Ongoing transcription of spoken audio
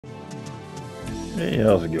Hey,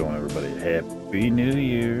 how's it going, everybody? Happy New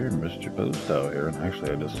Year, Mr. Poestyle here. And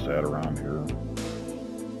actually, I just sat around here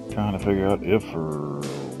trying to figure out if or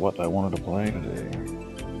what I wanted to play today.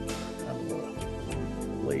 Kind of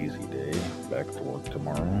a lazy day, back to work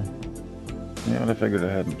tomorrow. Yeah, and I figured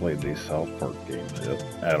I hadn't played these South Park games yet,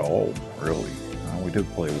 at all, really. We did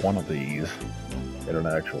play one of these at an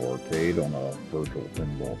actual arcade on a virtual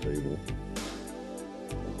pinball table.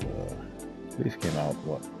 These came out,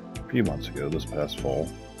 what, a few months ago, this past fall,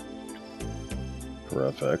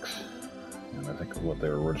 for FX. And I think what they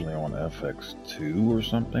were originally on FX2 or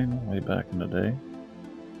something, way back in the day.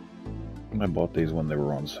 And I bought these when they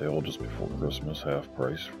were on sale just before Christmas, half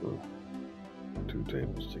price for 2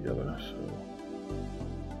 tables together, so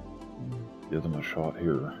give them a shot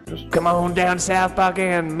here. Just come on down to South Park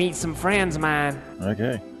and meet some friends of mine.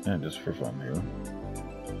 Okay, and just for fun here.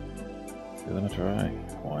 Give them a try.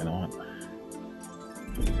 Why not?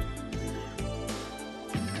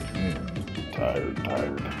 Tired.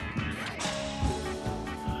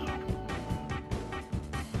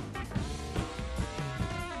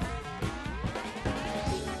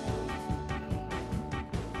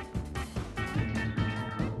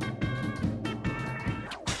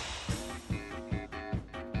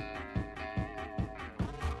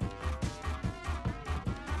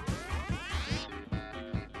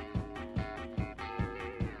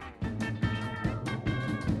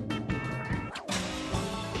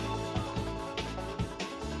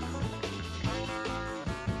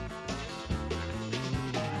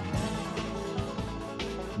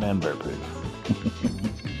 Man, bear pig.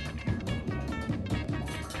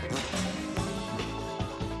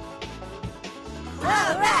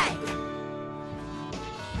 All right.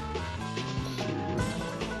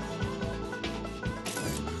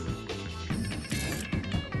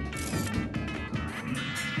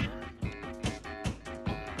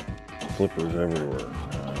 Flippers everywhere.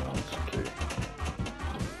 That's okay.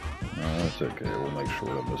 No, that's okay. We'll make sure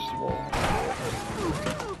I miss the ball.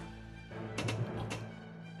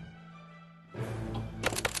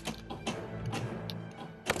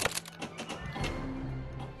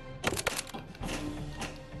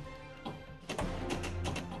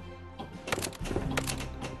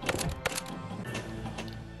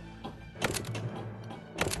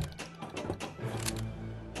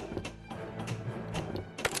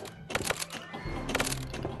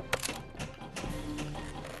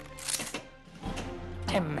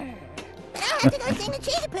 I'll have to go sing the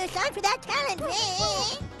cheesy poo song for that talent,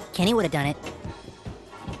 man. Kenny would have done it.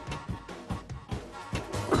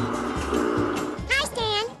 Hi,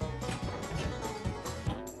 Stan.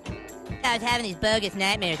 I was having these bogus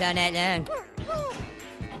nightmares all night long.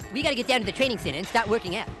 We gotta get down to the training center and start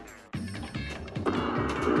working out.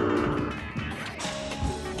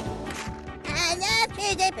 I love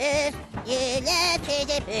cheesy poos. You love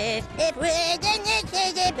cheesy poos. If we're the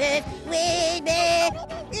cheesy poos, we'll be lame.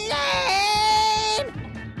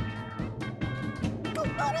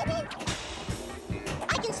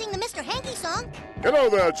 I can sing the Mr. Hanky song. Hello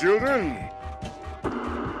there, children.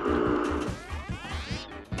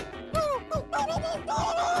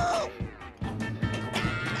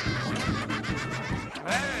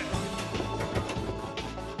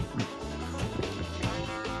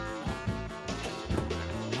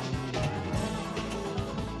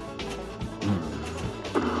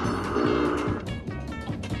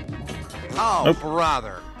 Oh, Nope.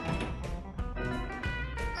 brother.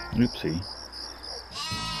 Oopsie.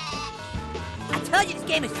 I told you this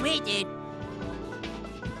game is sweet, dude.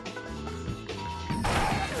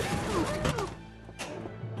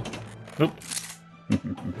 Oop.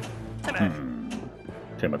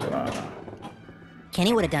 Timothy.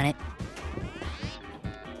 Kenny would have done it.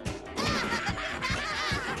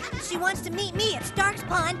 She wants to meet me at Stark's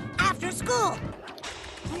Pond after school.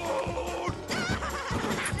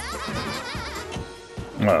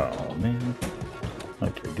 Oh, man.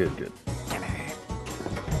 Okay, good.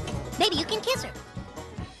 Maybe you can kiss her.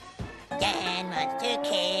 Dan wants to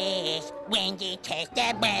kiss when you taste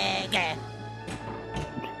the burger.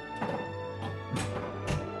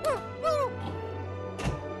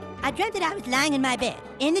 I dreamt that I was lying in my bed,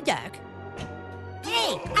 in the dark.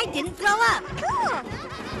 Hey, I didn't throw up.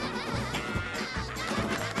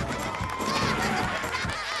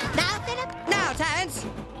 Now, Philip. Now, Terrence!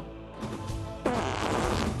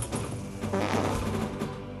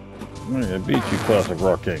 I beat you, classic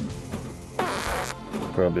rock king.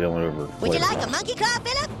 Probably only over. Would you later like a on. monkey claw,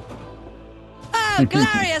 Philip? Oh,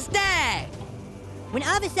 glorious day! When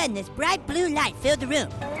all of a sudden this bright blue light filled the room.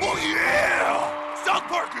 Oh, yeah! South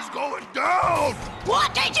Park is going down!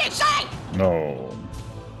 What did you say? No.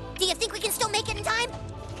 Do you think we can still make it in time?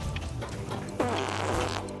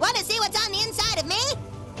 Want to see what's on the inside of me?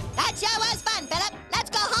 That sure was fun, Philip. Let's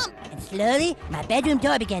go home. And slowly, my bedroom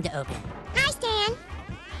door began to open. Hi, Stan.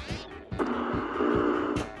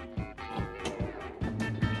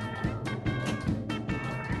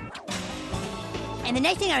 And the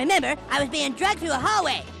next thing I remember, I was being dragged through a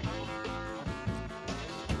hallway.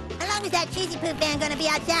 How long is that cheesy poop van gonna be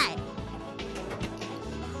outside?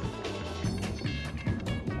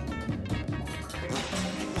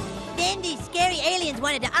 Then these scary aliens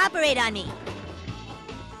wanted to operate on me.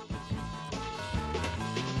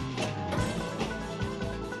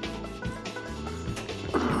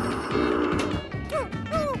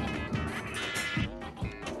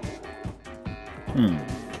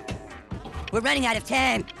 We're running out of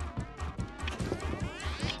time.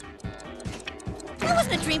 That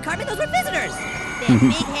wasn't a dream, Cartman. Those were visitors. They had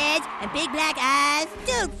big heads and big black eyes.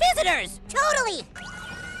 Dude, visitors! Totally.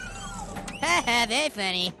 Haha, very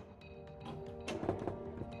funny.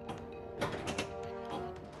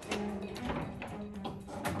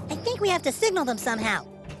 I think we have to signal them somehow.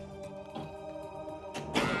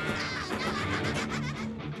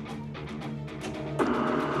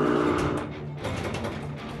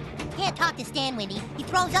 Can't talk to Stan, Windy. He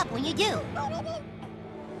throws up when you do.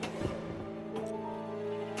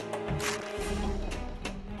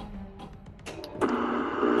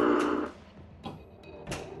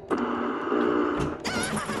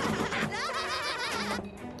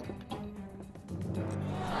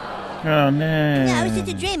 Oh, no. No, it was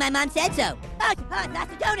just a dream. My mom said so. Oh,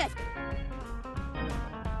 lots of donuts.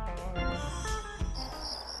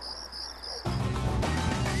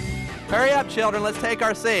 Hurry up, children. Let's take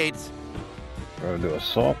our seats. Gotta do a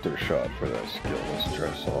softer shot for that skill. Let's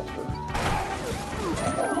try softer.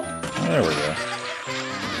 There we go.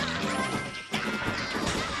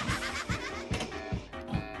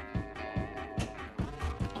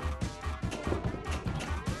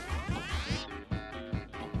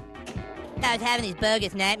 I was having these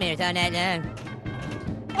bogus nightmares all night long.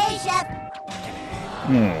 Hey, Chef.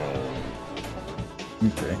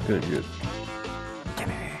 Okay, good.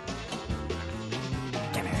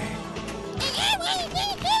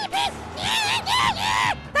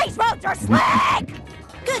 These roads are slick!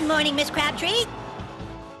 Good morning, Miss Crabtree.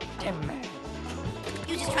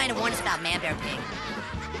 You just trying to warn us about Man Bear Pig.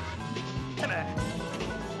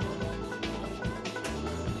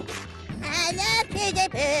 I love cheesy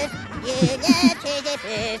poos. You love cheesy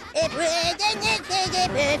poos. If we're the cheesy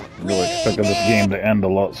poos, Really expected this game to end a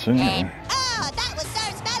lot sooner. Oh, that was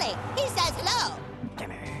Sir Smelly. He says hello. Get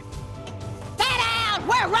down!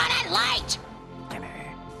 We're running late!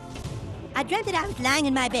 I dreamt that I was lying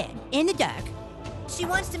in my bed, in the dark. She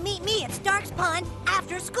wants to meet me at Stark's Pond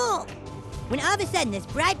after school. When all of a sudden, this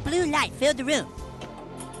bright blue light filled the room.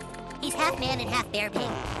 He's half man and half bear pig.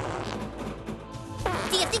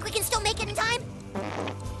 Do you think we can still make it in time?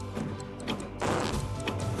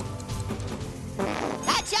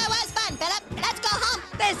 That sure was fun, Philip. Let's go home.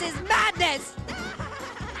 This is madness!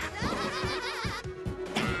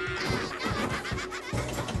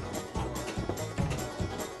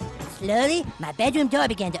 Slowly, my bedroom door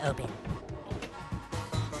began to open.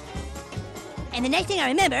 And the next thing I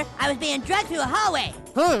remember, I was being dragged through a hallway.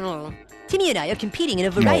 Timmy and I are competing in a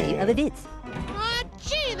variety of events. Oh,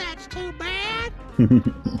 gee, that's too bad.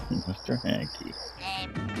 Mr. Hanky.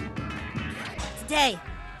 Today,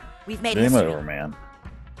 we've made Game history. over, man.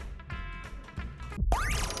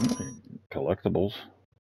 Collectibles.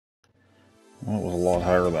 Well, it was a lot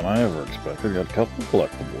higher than I ever expected. Got a couple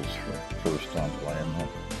collectibles for first time playing. Not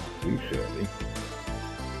too shabby.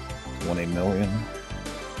 20 million.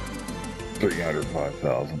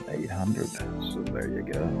 305,800. So there you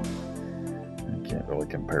go. I can't really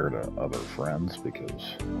compare to other friends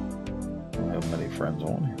because I don't have many friends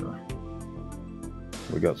on here.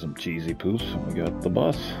 We got some cheesy poofs and we got the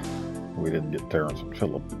bus. We didn't get Terrence and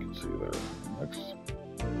Philip. You can see there. Next.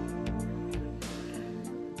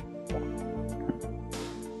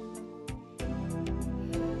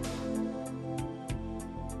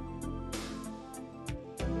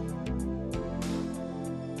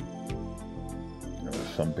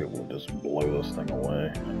 Some people just blow this thing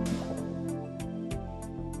away.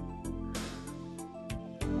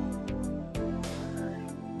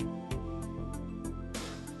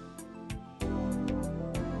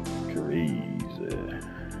 Crazy.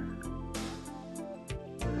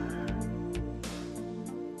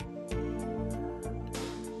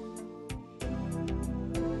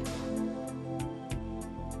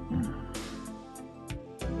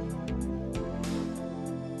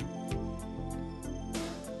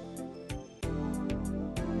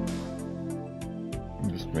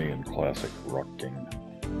 Just me and classic Rock King.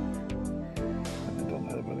 I don't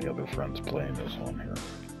have any other friends playing this one here.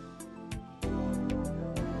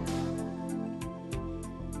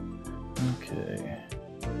 Okay.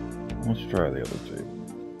 Let's try the other two.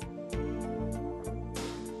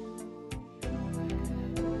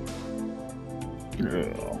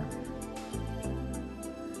 Yeah.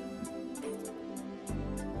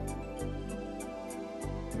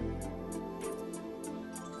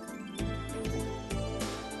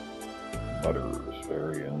 Butters,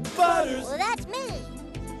 very in. Butters! Well, that's me.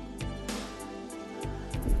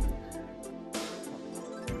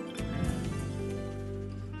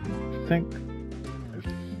 I think,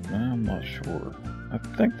 I'm not sure. I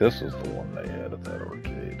think this is the one they had at that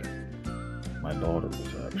arcade. My daughter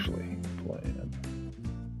was actually playing it.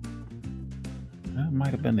 That might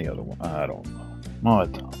have been the other one. I don't know. I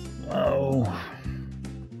don't know.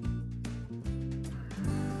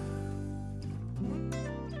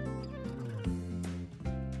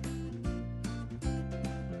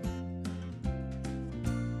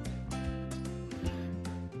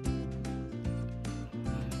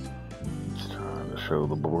 Show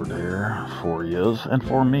the board here for yous and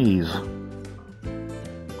for me's.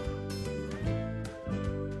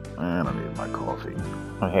 And I need my coffee.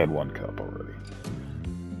 I had one cup already.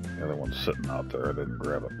 The other one's sitting out there. I didn't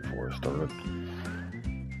grab it before I started.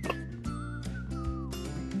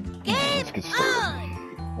 Let's get started.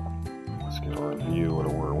 Let's get our view to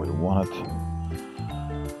where we want it.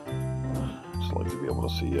 Just like to be able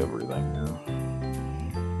to see everything here.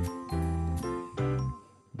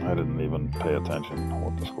 I didn't even pay attention to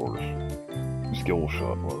what the skill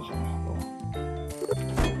shot was.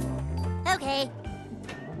 Okay.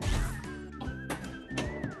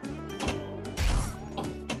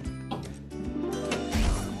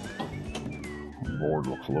 The board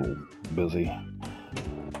looks a little busy.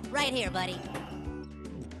 Right here, buddy.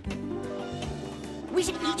 We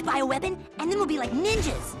should each buy a weapon, and then we'll be like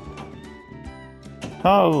ninjas.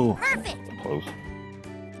 Oh! Perfect. Close.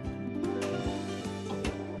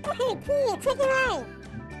 Hey, cool. Check it out.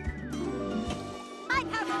 My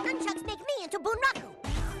powerful nunchucks make me into Bunraku.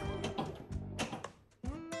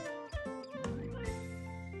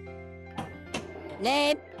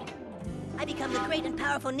 Lame. I become the great and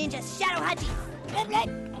powerful ninja Shadow Haji. Blah, blah.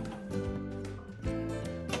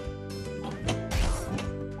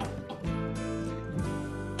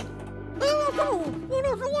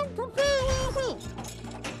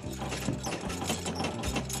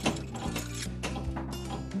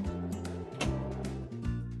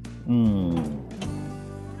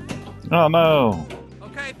 Oh no!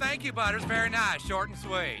 Okay, thank you, Butters. Very nice. Short and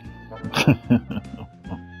sweet. Oh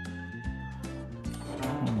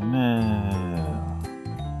no!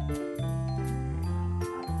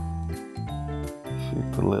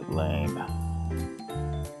 Super lit lane.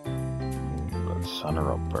 Let's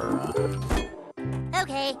center up there, huh?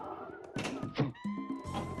 Okay.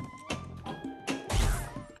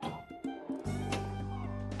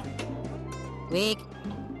 Weak.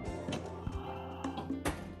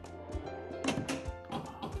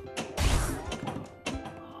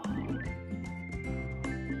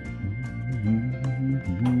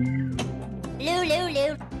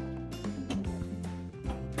 Lou.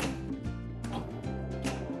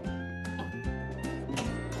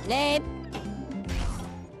 Lame.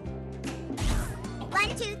 1,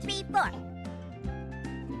 2, 3, 4.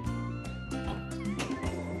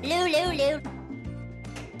 Lou.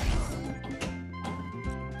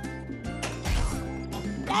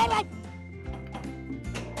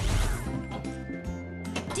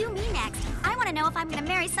 Do me next. I want to know if I'm going to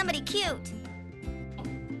marry somebody cute.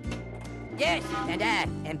 Yes, and I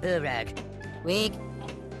am Burrug. Weak.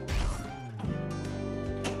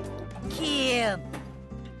 Kill.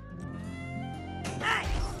 Ah.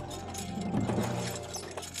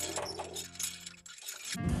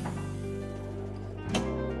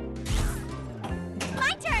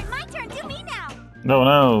 My turn. Do me now.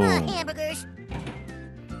 No. Hamburgers.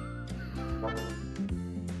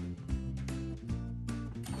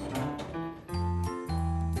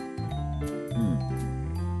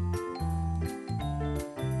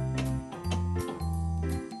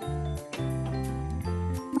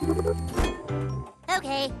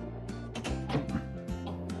 Okay.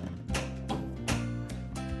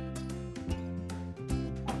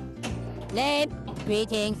 Lame.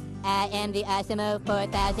 Greetings. I am the Osimo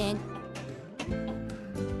 4000.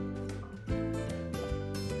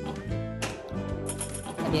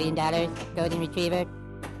 $1 million. Golden Retriever.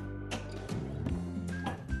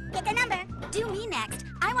 Pick a number. Do me next.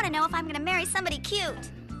 I want to know if I'm going to marry somebody cute.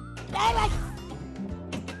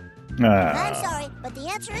 I'm sorry, but the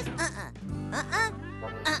answer is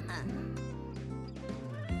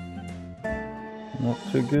Not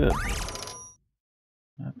too good.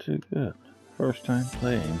 Not too good. First time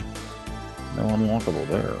playing. No unlockable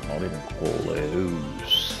there. Not even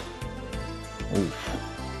close. Oof.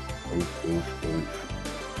 Oof, oof, oof.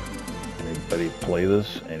 Anybody play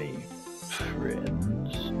this? Any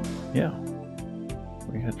friends? Yeah.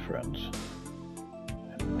 We had friends.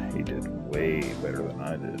 And he did way better than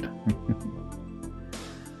I did.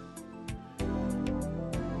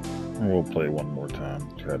 We'll play one more time,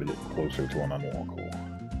 try to get closer to an unlockable.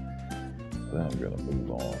 Then I'm gonna move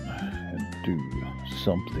on and do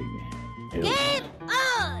something else. Game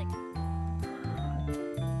on!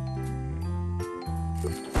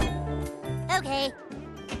 Okay.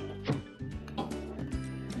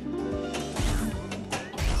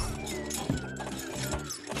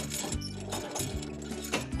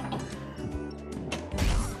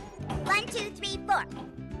 One, two, three, four.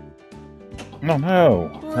 Oh no!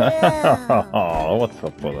 Whoa. What's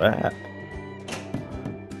up with that?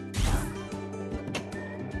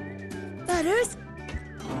 Butters?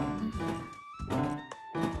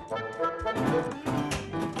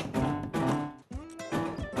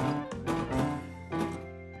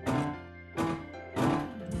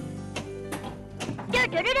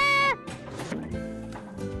 Da-da-da-da!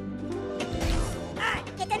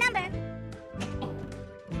 Get the number.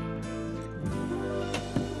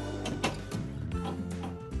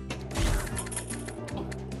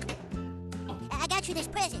 I got you this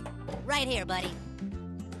present. Right here, buddy.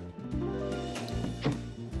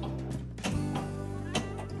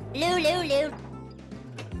 Lou.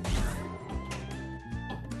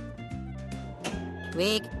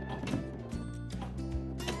 Weak.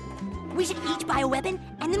 We should each buy a weapon,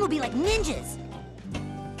 and then we'll be like ninjas.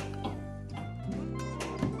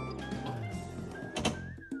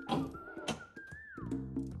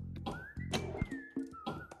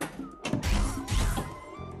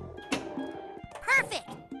 Perfect.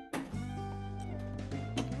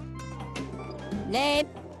 Lame.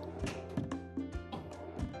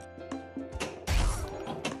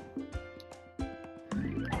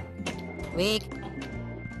 Weak.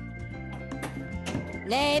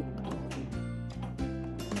 Lame.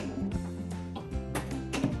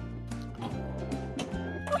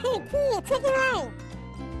 Oh, cool. Check it out.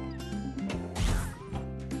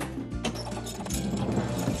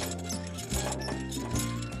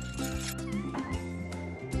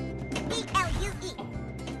 B-L-U-E.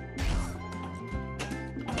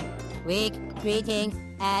 Weak. Greetings.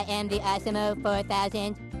 I am the Osimo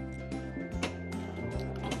 4000.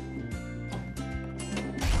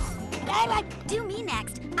 Do me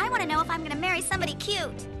next. I want to know if I'm gonna marry somebody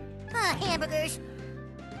cute. Hamburgers.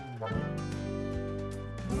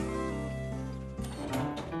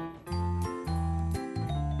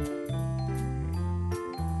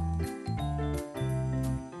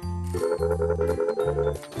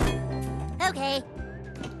 Okay.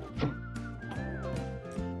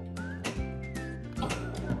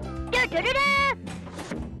 Da-da-da-da!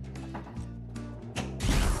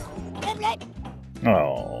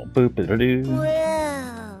 Oh, boop-a-doo. Whoa.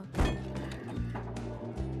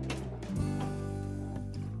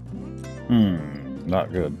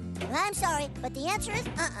 Not good. Well, I'm sorry, but the answer is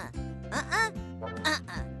uh-uh. Uh-uh.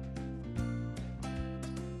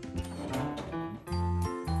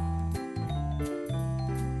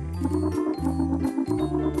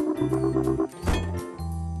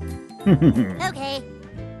 Okay.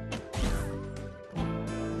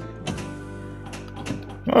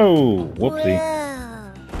 Oh, whoopsie. Whoa.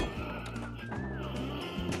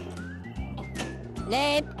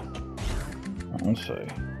 Lame. I'll say.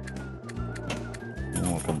 I'm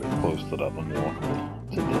not gonna be close to that unlockable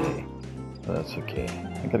today. But that's okay.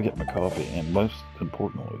 I gotta get my coffee, and most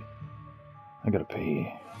importantly, I gotta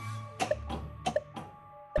pay.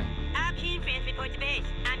 Our Q friends report to base.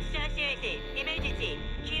 I'm so seriously. Emergency.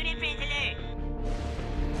 Q and friends alert.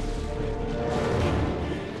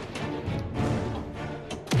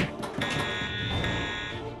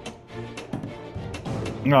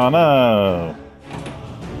 Oh no!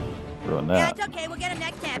 Ruin that. It's okay. We'll get him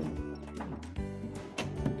next time.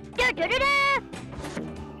 Da-da-da-da!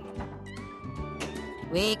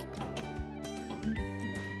 Weak.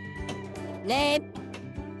 Lame.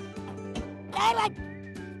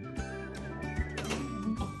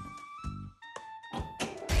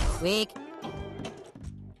 Weak.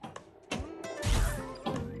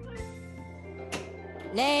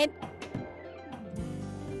 Lame.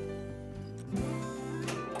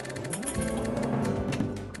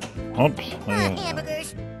 Oops.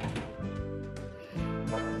 Hamburgers.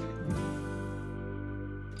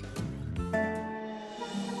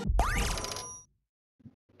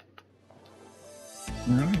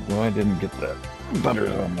 Alright. well, I didn't get that Butters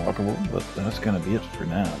unlockable, but that's gonna be it for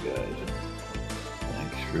now, guys.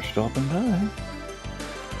 Thanks for stopping by.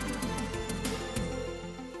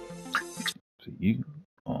 See you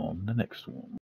on the next one.